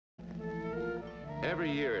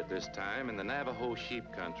Every year at this time in the Navajo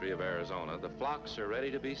sheep country of Arizona, the flocks are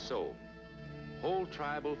ready to be sold. Whole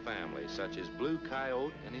tribal families, such as Blue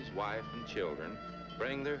Coyote and his wife and children,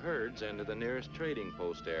 bring their herds into the nearest trading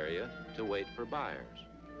post area to wait for buyers.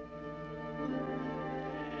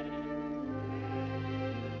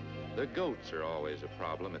 The goats are always a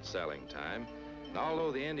problem at selling time, and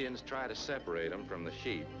although the Indians try to separate them from the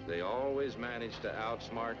sheep, they always manage to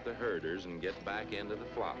outsmart the herders and get back into the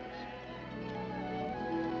flocks.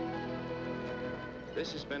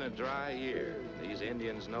 This has been a dry year. These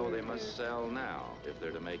Indians know they must sell now if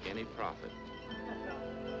they're to make any profit.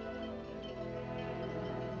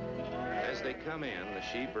 As they come in, the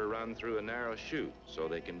sheep are run through a narrow chute so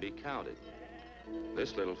they can be counted.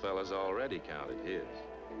 This little fella's already counted his.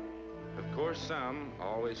 Of course, some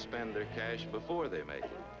always spend their cash before they make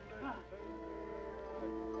it.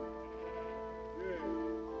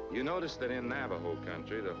 You notice that in Navajo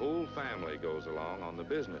country, the whole family goes along on the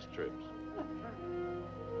business trips.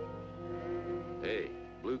 Hey,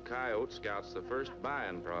 Blue Coyote scouts the first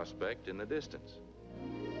buying prospect in the distance.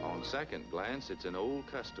 On second glance, it's an old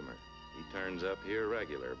customer. He turns up here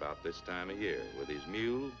regular about this time of year with his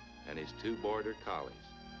mule and his 2 border collies.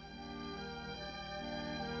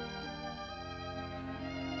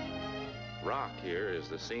 Rock here is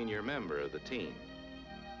the senior member of the team.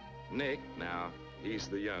 Nick, now, he's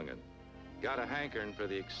the young'un. Got a hankering for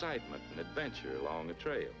the excitement and adventure along the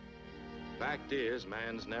trail. Fact is,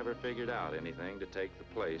 man's never figured out anything to take the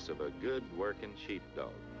place of a good working sheepdog.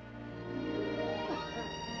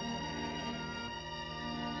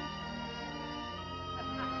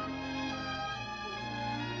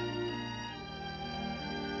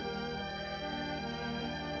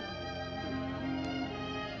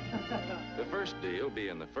 The first deal,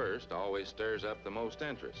 being the first, always stirs up the most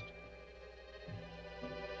interest.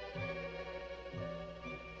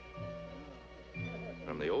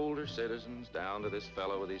 From the older citizens down to this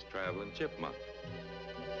fellow with his traveling chipmunk.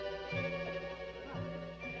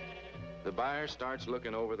 The buyer starts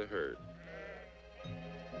looking over the herd.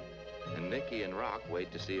 And Nicky and Rock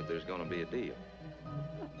wait to see if there's going to be a deal.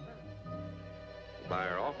 The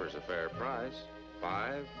buyer offers a fair price,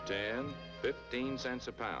 5, 10, 15 cents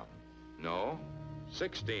a pound. No,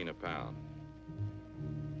 16 a pound.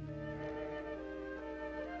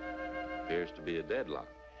 Appears to be a deadlock.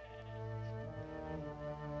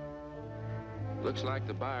 Looks like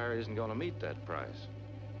the buyer isn't going to meet that price.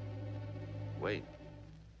 Wait.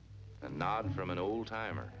 A nod from an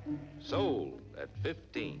old-timer. Sold at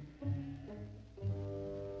 15.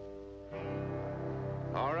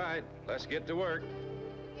 All right, let's get to work.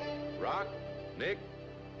 Rock, Nick,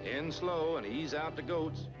 in slow and ease out the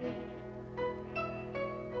goats.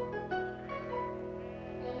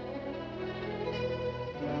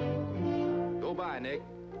 Go by, Nick.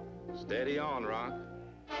 Steady on, Rock.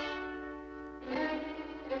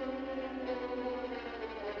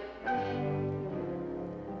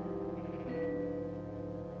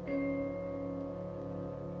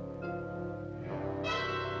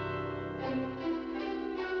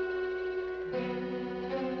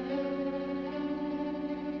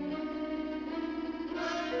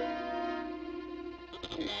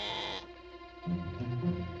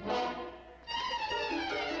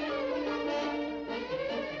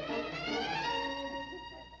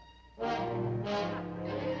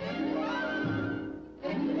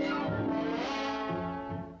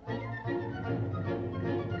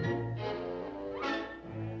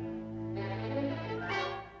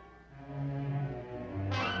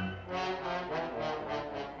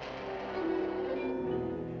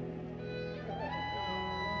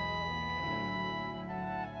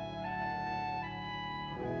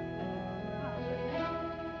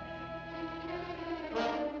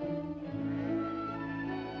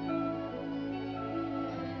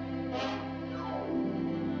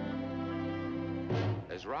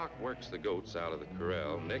 As Rock works the goats out of the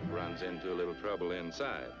corral, Nick runs into a little trouble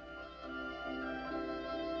inside.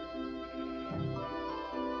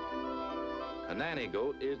 A nanny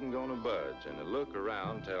goat isn't going to budge, and a look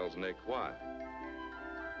around tells Nick why.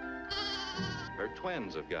 Her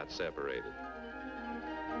twins have got separated.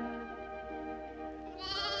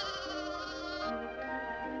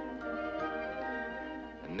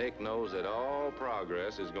 And Nick knows that all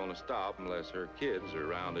progress is going to stop unless her kids are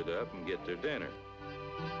rounded up and get their dinner.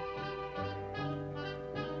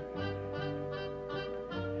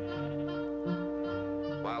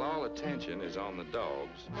 While all attention is on the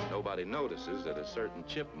dogs, nobody notices that a certain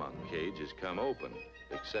chipmunk cage has come open,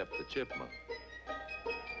 except the chipmunk.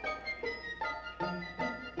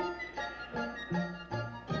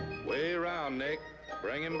 Way around, Nick.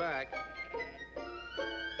 Bring him back.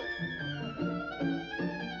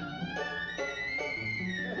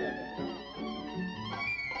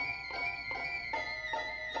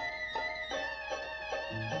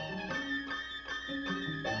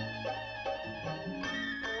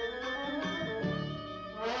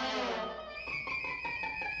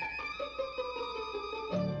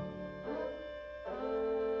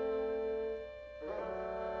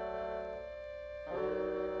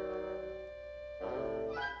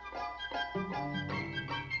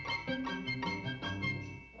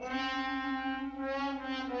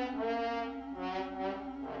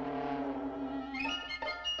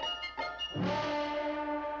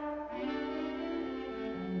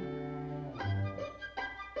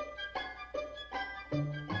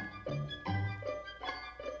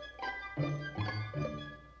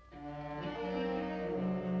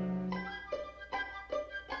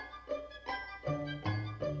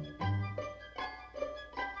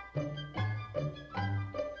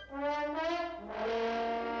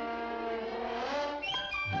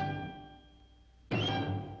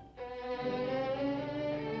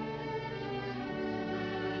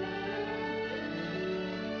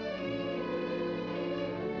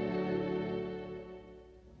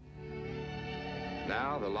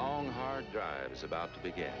 Now the long, hard drive is about to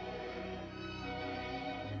begin.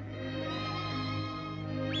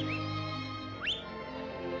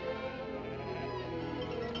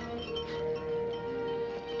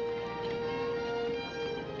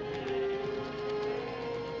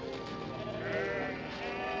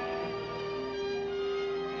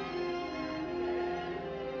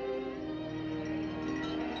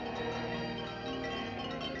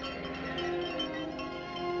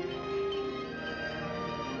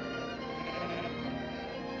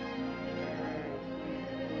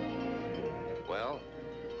 Well,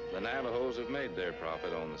 the Navajos have made their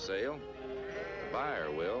profit on the sale. The buyer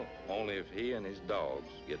will, only if he and his dogs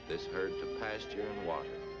get this herd to pasture and water.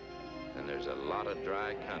 And there's a lot of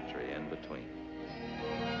dry country in between.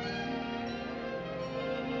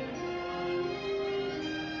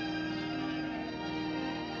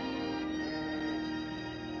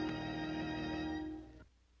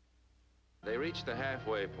 They reached the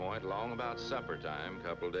halfway point long about supper time a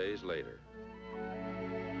couple days later.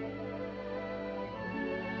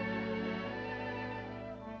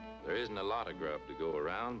 There isn't a lot of grub to go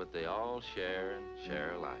around, but they all share and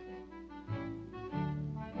share alike.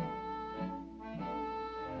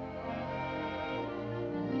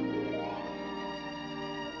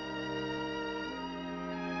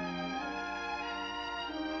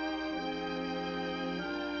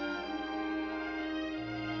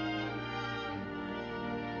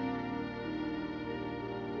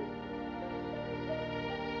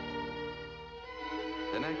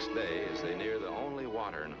 The next day, as they near the only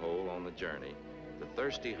watering hole on the journey, the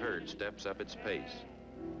thirsty herd steps up its pace.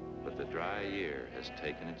 But the dry year has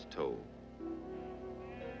taken its toll.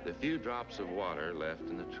 The few drops of water left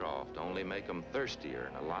in the trough only make them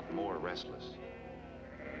thirstier and a lot more restless.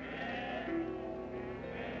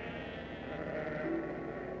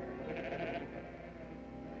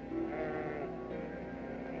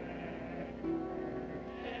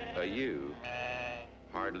 A ewe,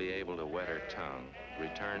 hardly able to wet her tongue,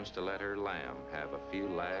 returns to let her lamb have a few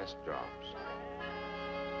last drops.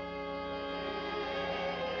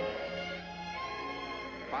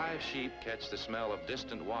 Five sheep catch the smell of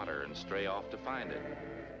distant water and stray off to find it.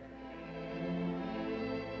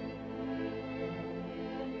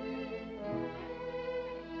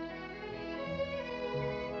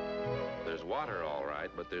 There's water, all right,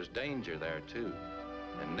 but there's danger there, too.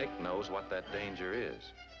 And Nick knows what that danger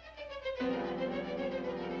is.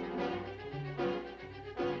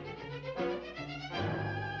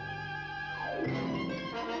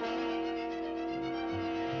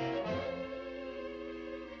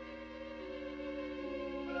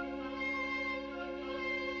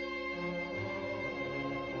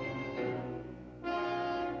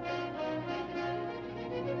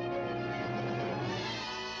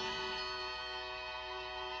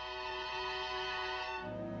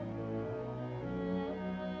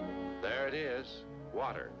 There it is,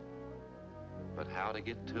 water. But how to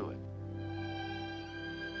get to it?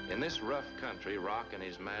 In this rough country, Rock and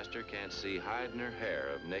his master can't see hide nor hair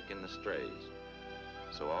of Nick and the strays.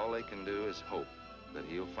 So all they can do is hope that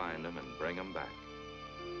he'll find them and bring them back.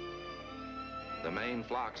 The main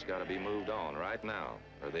flock's got to be moved on right now,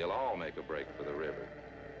 or they'll all make a break for the river.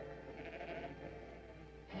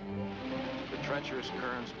 The treacherous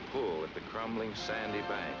currents pull at the crumbling sandy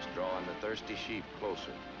banks, drawing the thirsty sheep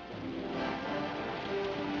closer.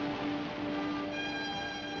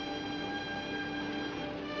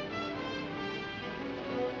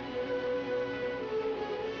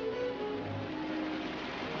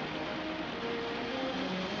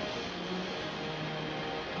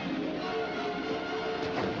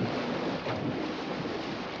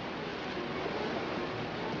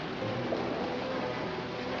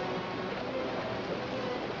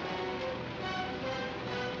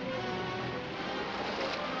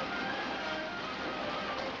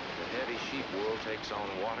 Sheep wool takes on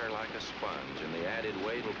water like a sponge, and the added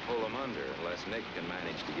weight will pull them under unless Nick can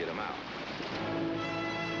manage to get them out.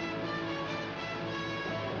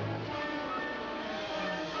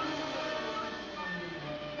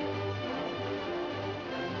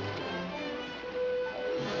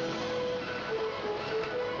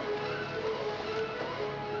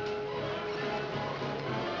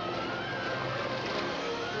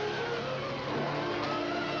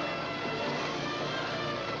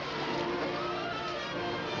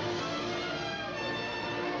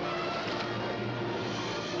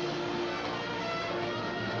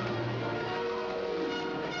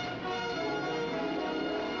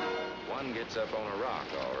 One gets up on a rock,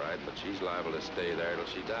 all right, but she's liable to stay there till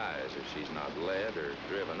she dies if she's not led or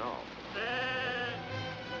driven off.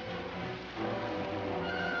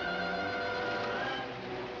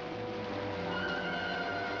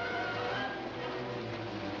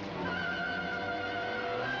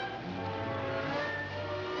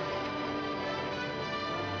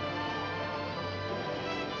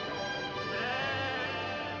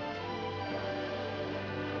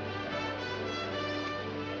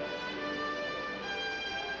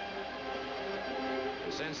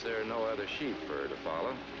 Since there are no other sheep for her to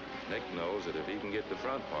follow, Nick knows that if he can get the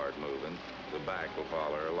front part moving, the back will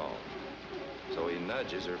follow her along. So he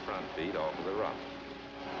nudges her front feet off of the rock.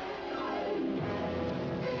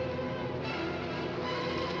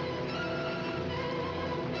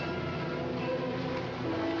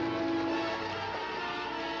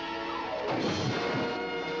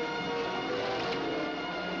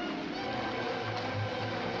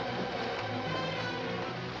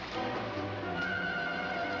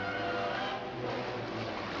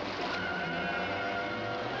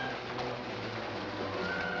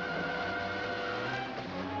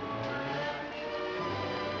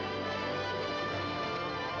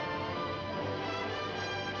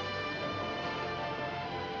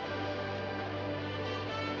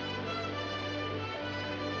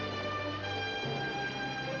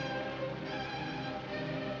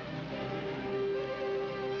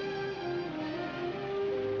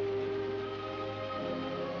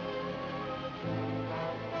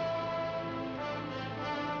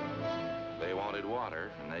 They wanted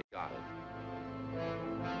water, and they got it.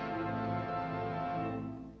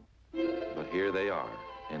 But here they are,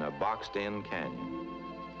 in a boxed-in canyon.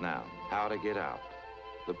 Now, how to get out?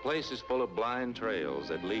 The place is full of blind trails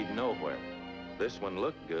that lead nowhere. This one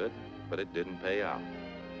looked good, but it didn't pay out.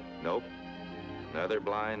 Nope, another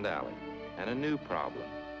blind alley, and a new problem.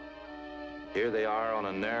 Here they are on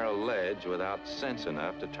a narrow ledge without sense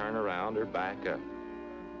enough to turn around or back up.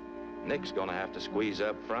 Nick's gonna have to squeeze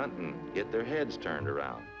up front and get their heads turned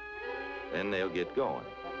around. Then they'll get going.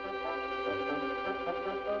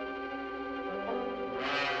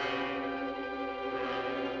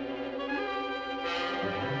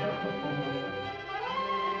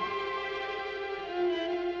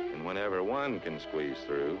 And whenever one can squeeze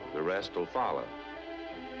through, the rest will follow,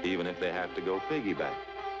 even if they have to go piggyback.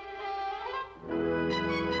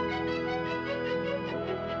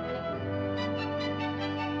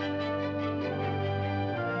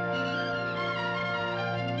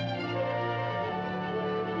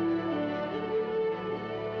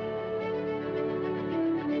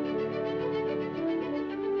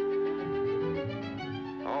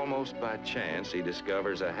 Almost by chance, he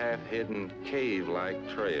discovers a half-hidden cave-like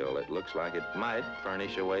trail that looks like it might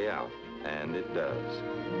furnish a way out, and it does.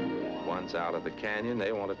 Once out of the canyon,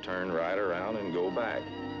 they want to turn right around and go back.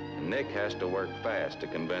 And Nick has to work fast to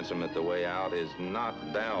convince them that the way out is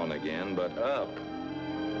not down again, but up.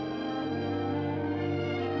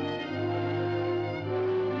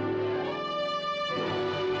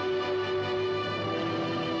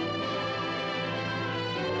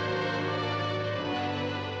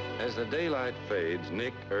 As the daylight fades,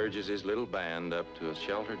 Nick urges his little band up to a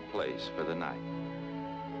sheltered place for the night.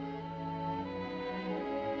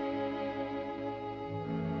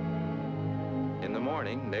 In the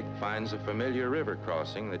morning, Nick finds a familiar river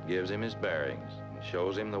crossing that gives him his bearings and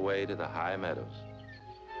shows him the way to the high meadows.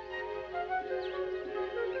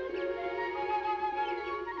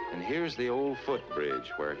 And here's the old footbridge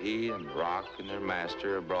where he and Rock and their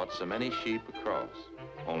master have brought so many sheep across.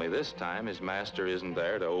 Only this time, his master isn't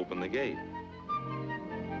there to open the gate.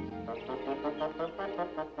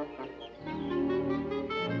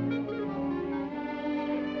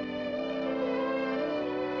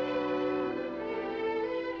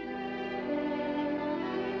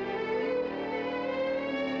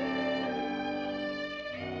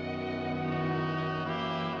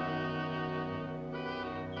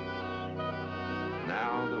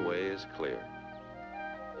 Now the way is clear.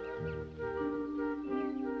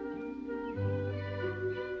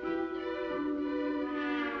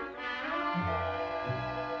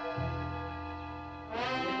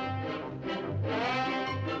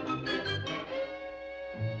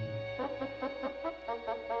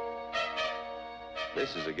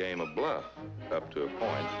 This is a game of bluff, up to a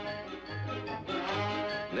point.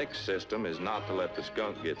 Nick's system is not to let the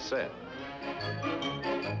skunk get set.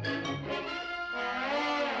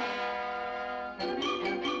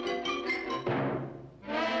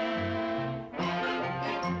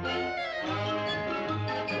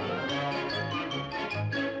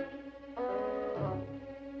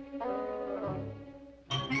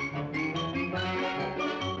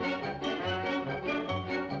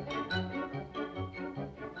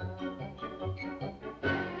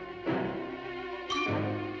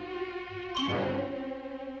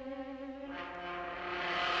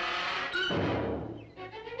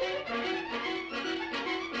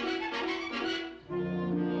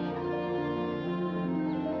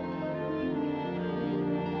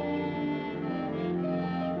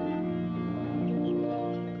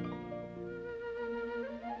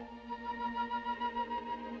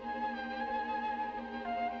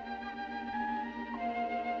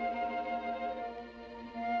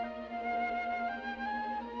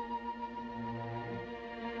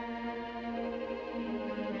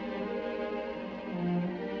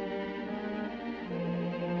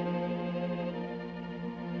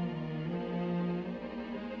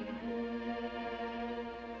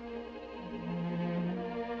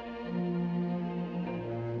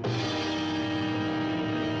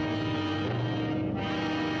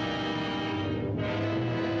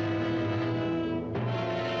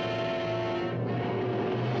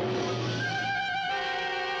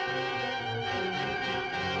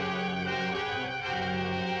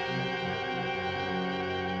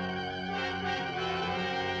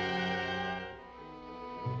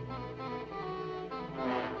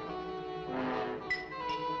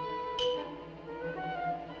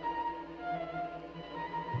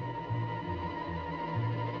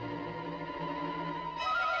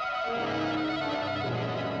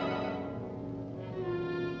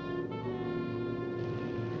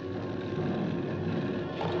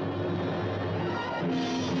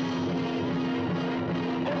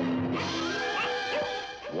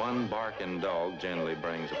 one barking dog generally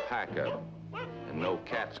brings a pack up, and no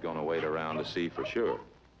cat's gonna wait around to see for sure.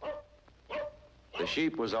 The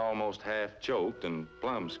sheep was almost half choked and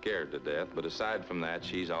plumb scared to death, but aside from that,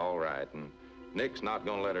 she's all right, and Nick's not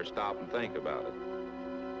gonna let her stop and think about it.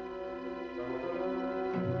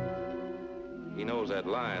 He knows that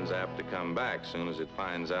lion's apt to come back soon as it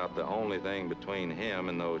finds out the only thing between him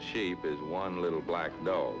and those sheep is one little black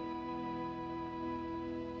dog.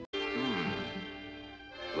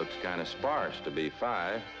 Looks kind of sparse to be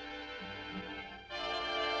 5.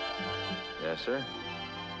 Yes, sir.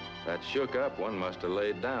 That shook up one must have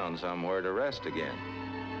laid down somewhere to rest again.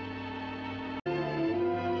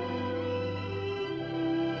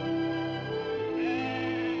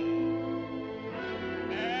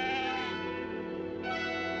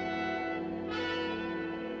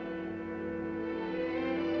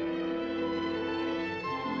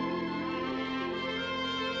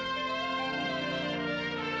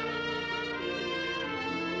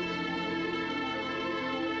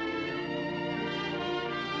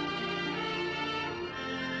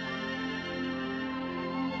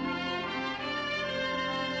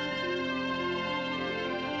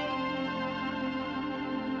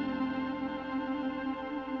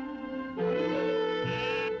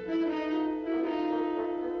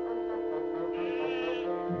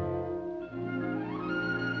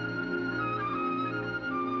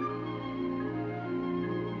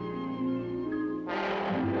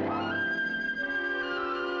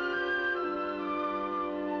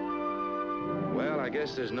 I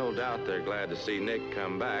guess there's no doubt they're glad to see Nick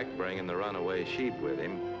come back, bringing the runaway sheep with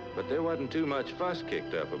him. But there wasn't too much fuss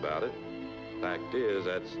kicked up about it. Fact is,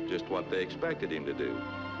 that's just what they expected him to do.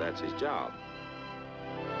 That's his job.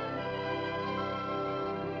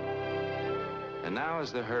 And now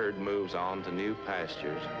as the herd moves on to new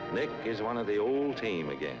pastures, Nick is one of the old team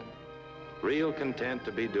again. Real content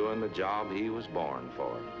to be doing the job he was born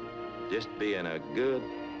for. Just being a good,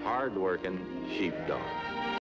 hard-working sheepdog.